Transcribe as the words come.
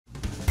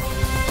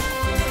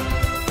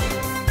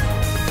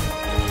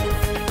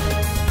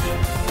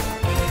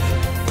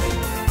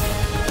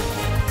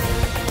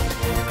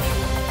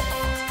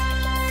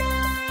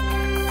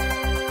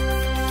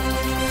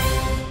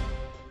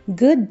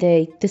Good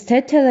day. The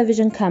state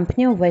television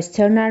company of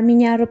Western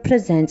Armenia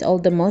represents all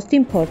the most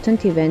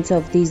important events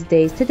of these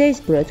days. Today's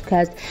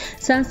broadcast,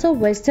 Sons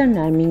of Western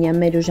Armenia,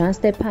 Merujan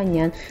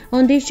Stepanyan,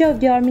 on the issue of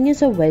the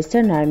Armenians of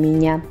Western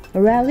Armenia.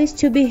 Rallies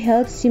to be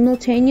held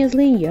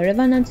simultaneously in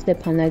Yerevan and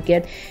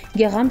Stepanakert.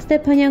 Gegham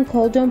Stepanyan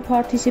called on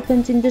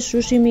participants in the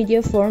Shushi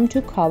media forum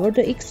to cover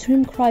the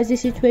extreme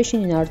crisis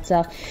situation in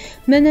Artsakh.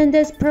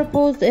 Menendez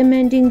proposed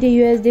amending the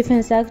US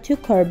Defense Act to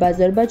curb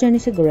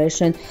Azerbaijan's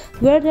aggression.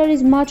 Where there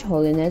is much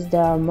holiness,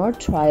 there are more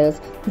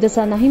trials. The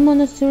Sanahin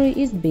monastery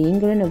is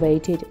being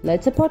renovated.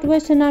 Let's support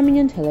Western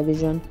Armenian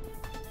television.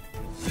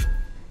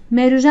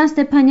 Merujan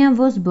Stepanyan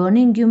was born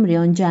in Gyumri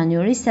on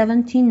January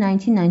 17,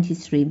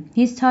 1993.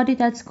 He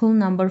studied at school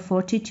number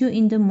 42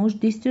 in the Mush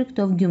district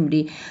of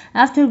Gyumri.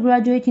 After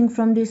graduating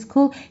from the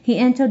school, he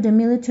entered the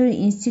military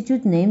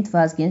institute named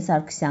Vazgen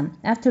Sargsyan.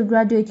 After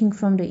graduating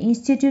from the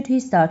institute, he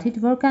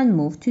started work and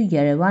moved to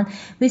Yerevan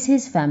with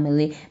his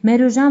family.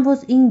 Merujan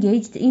was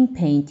engaged in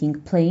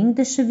painting, playing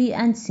the shvi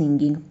and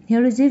singing. He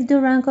received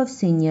the rank of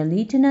senior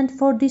lieutenant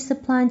for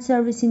disciplined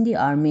service in the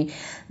army.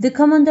 The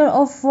commander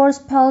of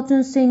 4th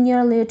Platoon,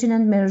 senior lieutenant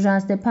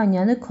Merujan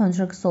Stepanyan,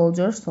 contract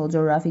soldier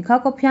Rafik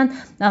Hakopyan,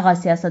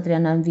 Agassi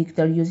Asatryan and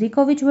Viktor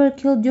Yuzikovich were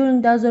killed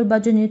during the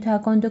Azerbaijani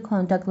attack on the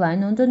contact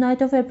line on the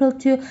night of April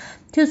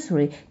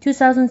 2-3,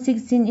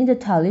 2016 in the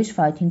Talish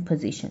fighting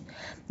position.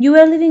 You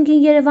were living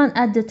in Yerevan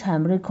at the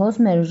time, recalls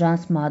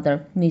Merujan's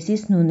mother,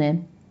 Mrs.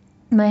 Nune.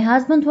 My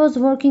husband was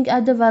working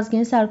at the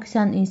Vazgen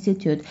Sargsyan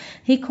Institute.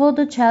 He called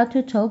the child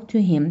to talk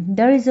to him.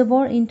 There is a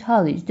war in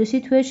Talish. The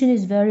situation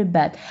is very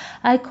bad.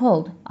 I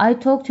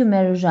talked to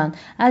Merujan.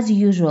 As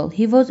usual,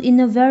 he was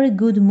in a very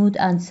good mood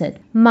and said,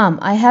 "Mom,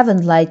 I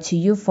haven't lied to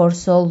you for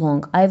so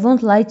long. I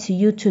won't lie to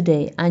you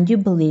today. And you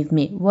believe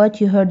me. What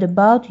you heard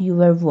about, you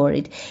were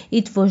worried.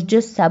 It was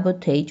just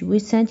sabotage. We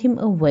sent him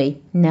away.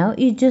 Now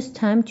it's just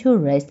time to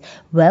rest."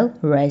 Well,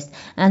 rest.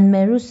 And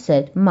Meru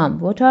said, "Mom,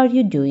 what are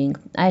you doing?"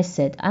 I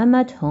said, "I'm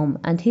at home."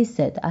 And he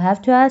said, "I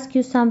have to ask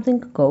you something.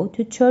 Go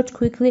to church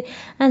quickly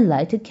and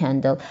light a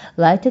candle.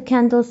 Light a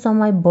candle so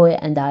my boy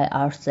and I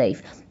are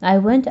safe." I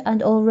went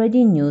and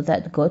already knew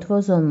that God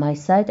was on my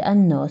side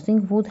and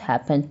nothing would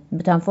happen,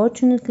 but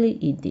unfortunately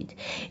it did.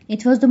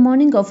 It was the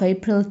morning of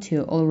April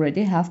 2,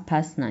 already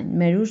 9:30.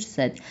 Meruj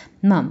said,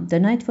 "Mom, the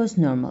night was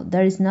normal.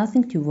 There is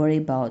nothing to worry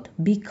about.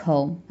 Be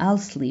calm. I'll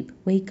sleep.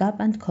 Wake up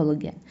and call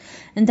again."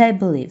 And I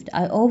believed.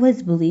 I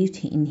always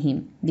believed in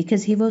him,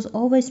 because he was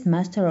always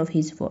master of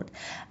his word.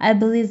 I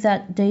believed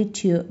that day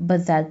too,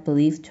 but that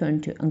belief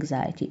turned to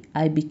anxiety.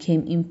 I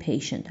became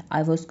impatient.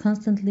 I was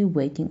constantly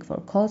waiting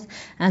for calls,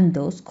 and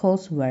those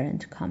calls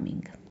weren't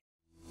coming.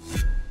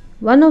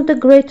 One of the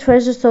great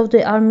treasures of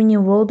the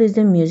Armenian world is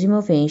the Museum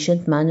of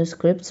Ancient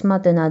Manuscripts,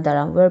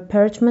 Matenadaran, where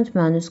parchment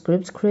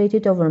manuscripts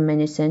created over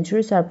many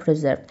centuries are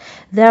preserved.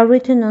 They are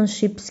written on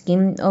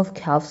sheepskin of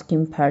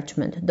calfskin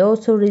parchment.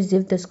 Those who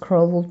received the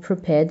scroll would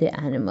prepare the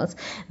animals.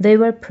 They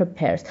were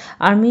preparers.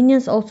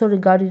 Armenians also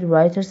regarded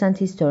writers and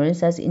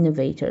historians as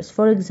innovators.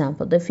 For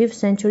example, the 5th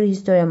century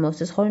historian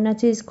Moses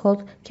Khorinati is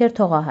called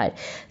Kertoghahar.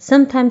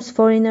 Sometimes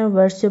foreigners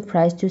were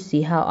surprised to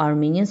see how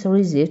Armenians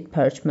received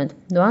parchment.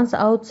 Once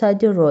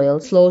outside the royal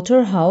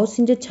slaughterhouse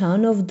in the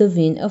town of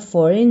Devin, a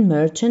foreign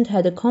merchant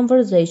had a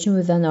conversation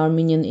with an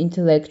Armenian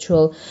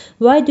intellectual.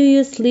 "Why do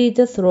you slit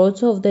the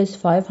throats of these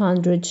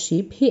 500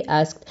 sheep?" he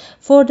asked.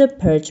 "For the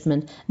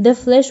parchment. The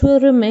flesh will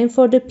remain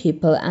for the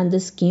people, and the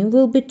skin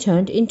will be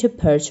turned into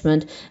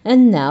parchment.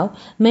 And now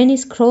many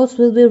scrolls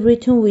will be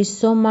written with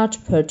so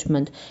much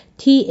parchment.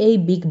 A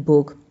big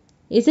book.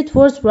 Is it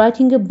worth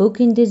writing a book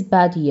in this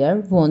bad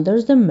year?"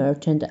 wonders the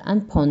merchant,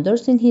 and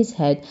ponders in his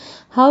head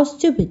how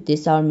stupid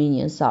these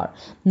Armenians are.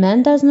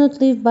 "Man does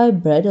not live by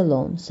bread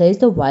alone," says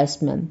the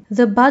wise man.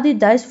 "The body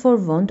dies for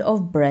want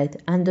of bread,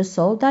 and the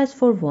soul dies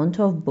for want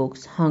of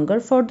books. Hunger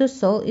for the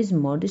soul is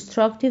more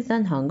destructive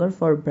than hunger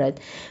for bread.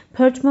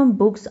 Parchment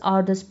books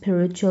are the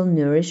spiritual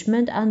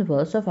nourishment and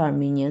wealth of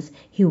Armenians,"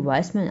 he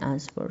wise man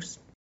answers.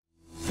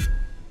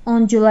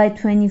 On July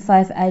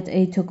 25 at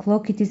 8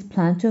 o'clock, it is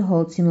planned to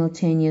hold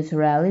simultaneous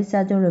rallies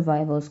at the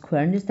Revival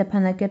Square in the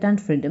Stepanakert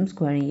and Freedom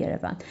Square in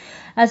Yerevan.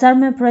 As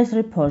Armen Press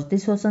reports,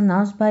 this was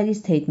announced by the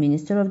State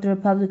Minister of the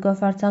Republic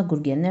of Artsakh,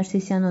 Gurgen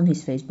Nersisyan, on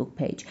his Facebook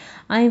page.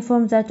 I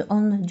informed that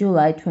on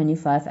July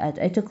 25 at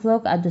 8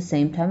 o'clock, at the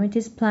same time, it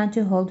is planned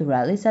to hold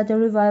rallies at the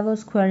Revival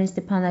Square in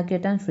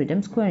Stepanakert and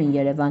Freedom Square in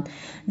Yerevan.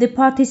 The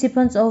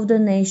participants of the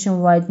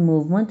nationwide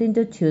movement in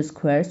the two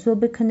squares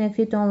will be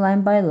connected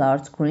online by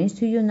large screens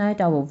to unite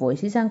our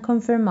voices and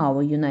confirm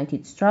our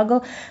united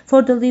struggle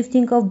for the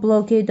lifting of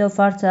blockade of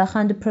Artsakh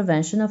and the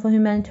prevention of a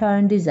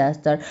humanitarian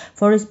disaster,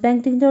 for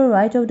respecting the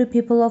right of the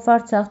people of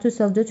Artsakh to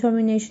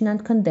self-determination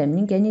and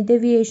condemning any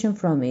deviation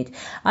from it.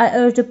 I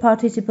urge the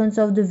participants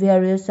of the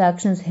various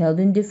actions held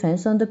in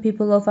defense of the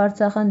people of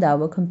Artsakh and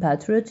our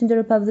compatriots in the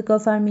Republic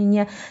of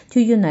Armenia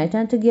to unite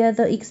and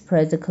together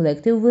express the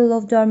collective will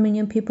of the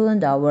Armenian people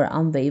and our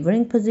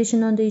unwavering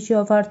position on the issue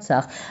of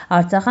Artsakh.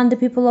 Artsakh and the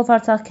people of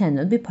Artsakh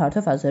cannot be part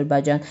of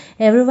Azerbaijan.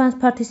 Everyone's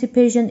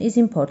participation is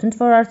important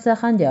for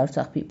Artsakh and the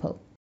Artsakh people.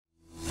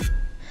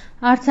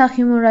 Artsakh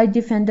human rights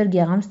defender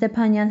Gegham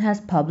Stepanyan has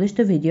published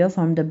a video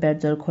from the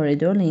Berdzor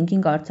corridor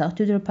linking Artsakh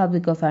to the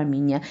Republic of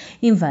Armenia,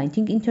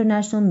 inviting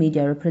international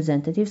media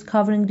representatives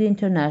covering the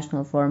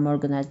international forum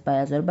organized by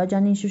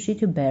Azerbaijan in Shushi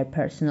to bear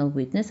personal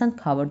witness and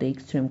cover the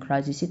extreme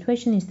crisis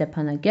situation in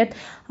Stepanakert,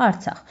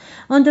 Artsakh.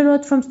 On the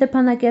road from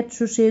Stepanakert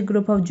to Shushi, a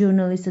group of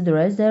journalists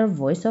addressed their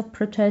voice of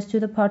protest to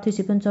the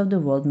participants of the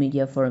World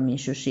Media Forum in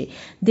Shushi,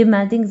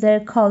 demanding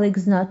their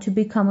colleagues not to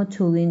become a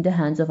tool in the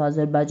hands of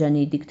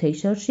Azerbaijani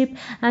dictatorship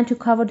and to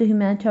cover the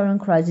humanitarian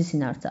crisis in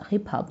Artsakh, he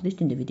published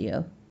in the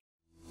video.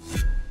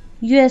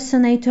 U.S.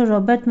 Senator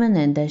Robert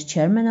Menendez,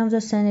 chairman of the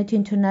Senate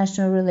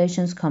International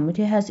Relations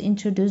Committee, has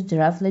introduced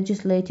draft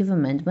legislative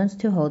amendments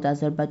to hold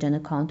Azerbaijan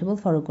accountable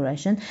for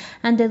aggression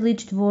and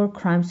alleged war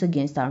crimes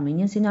against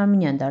Armenians in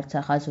Armenia and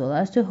Artsakh, as well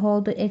as to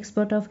hold the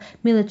export of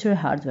military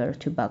hardware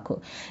to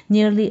Baku.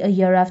 Nearly a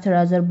year after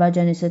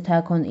Azerbaijan's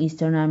attack on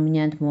Eastern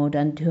Armenia and more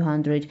than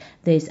 200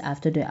 days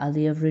after the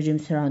Aliyev regime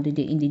surrounded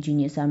the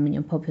indigenous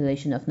Armenian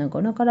population of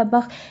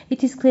Nagorno-Karabakh,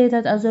 it is clear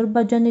that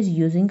Azerbaijan is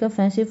using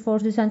offensive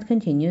forces and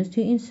continues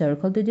to encircle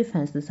the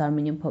defenseless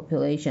Armenian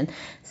population,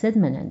 said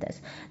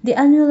Menendez. The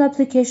annual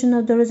application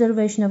of the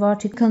reservation of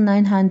Article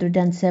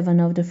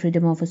 907 of the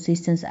Freedom of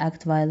Assistance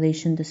Act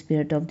violates the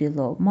spirit of the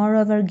law.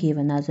 Moreover,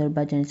 given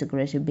Azerbaijan's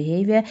aggressive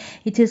behavior,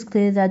 it is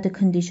clear that the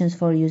conditions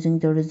for using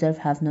the reserve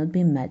have not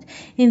been met.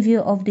 In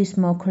view of this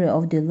mockery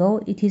of the law,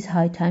 it is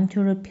high time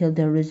to repeal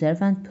the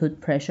reserve and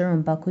put pressure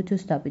on Baku to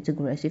stop its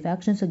aggressive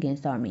actions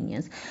against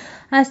Armenians.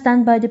 I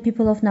stand by the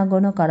people of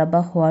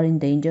Nagorno-Karabakh who are in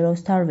danger of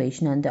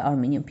starvation and the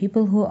Armenian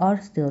people who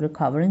are still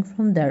recovering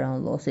from their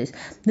own losses,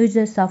 which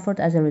they suffered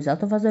as a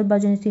result of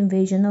Azerbaijan's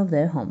invasion of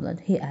their homeland,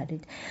 he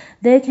added.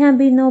 There can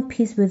be no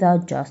peace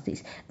without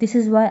justice. This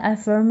is why I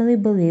firmly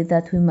believe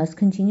that we must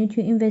continue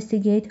to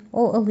investigate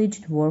all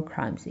alleged war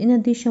crimes. In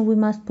addition, we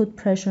must put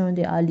pressure on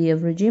the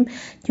Aliyev regime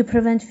to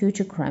prevent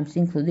future crimes,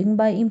 including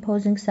by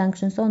imposing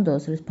sanctions on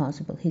those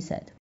responsible, he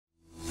said.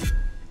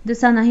 The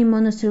Sanahin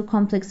monastery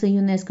complex, a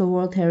UNESCO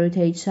World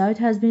Heritage Site,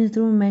 has been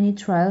through many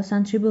trials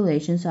and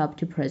tribulations up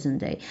to present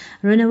day.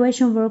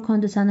 Renovation work on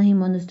the Sanahin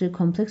monastery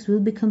complex will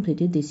be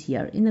completed this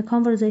year. In a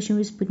conversation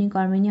with Sputnik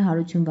Armenia,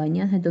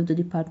 Haroutyunyan, head of the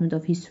Department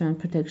of History and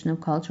Protection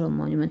of Cultural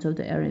Monuments of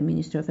the area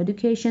Ministry of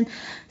Education,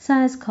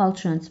 Science,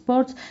 Culture and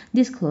Sports,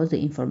 disclosed the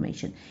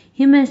information.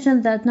 He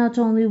mentioned that not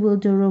only will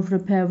the roof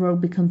repair work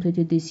be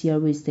completed this year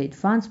with state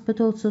funds, but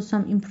also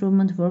some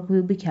improvement work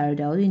will be carried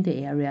out in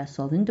the area,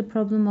 solving the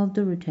problem of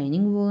the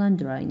retaining wall and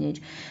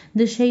drainage.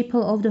 The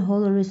chapel of the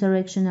Holy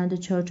Resurrection and the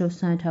Church of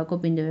St.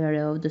 Jacob in the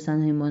area of the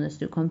Sanahin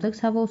Monastery complex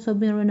have also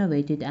been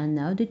renovated, and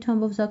now the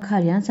tomb of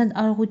Zacharyans and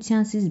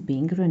Artsakh is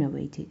being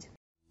renovated.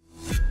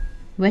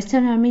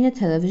 Western Armenia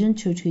Television,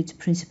 true to its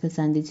principles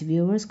and its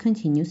viewers,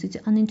 continues its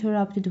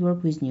uninterrupted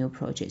work with new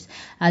approaches.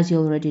 As you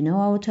already know,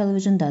 our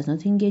television does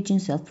not engage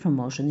in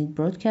self-promotion. It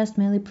broadcasts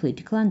mainly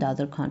political and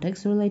other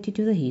contexts related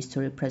to the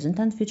history, present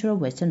and future of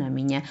Western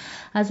Armenia,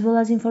 as well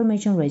as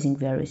information raising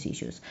various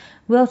issues.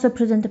 We also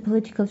present the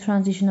political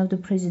transition of the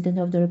President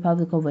of the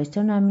Republic of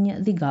Western Armenia,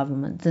 the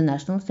government, the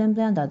National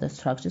Assembly and other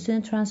structures in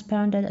a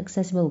transparent and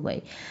accessible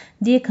way.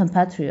 Dear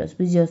compatriots,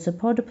 with your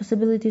support, the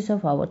possibilities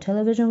of our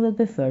television will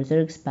be further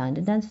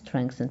expanded and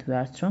strengthened. We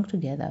are strong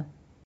together.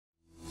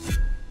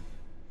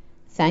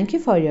 Thank you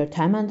for your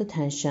time and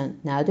attention.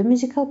 Now the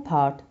musical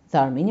part, the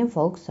Armenian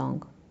folk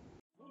song.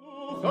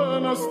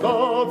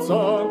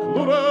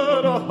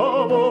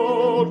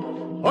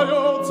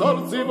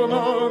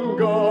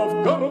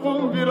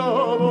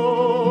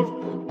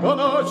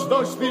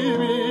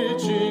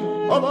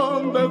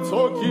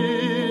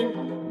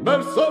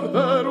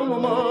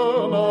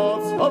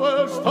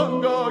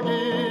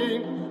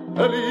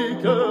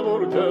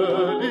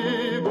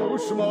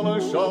 Dushmանը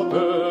շատ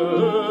է,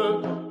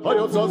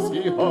 հայոց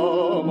ազգի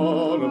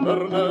համար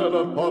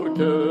մեռնելը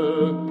փառք է,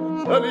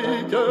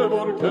 հելիք է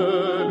որ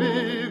քելի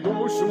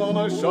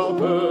դուշմանը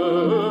շատ է,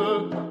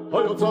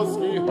 հայոց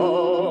ազգի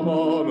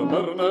համար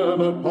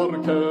մեռնելը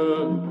փառք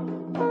է.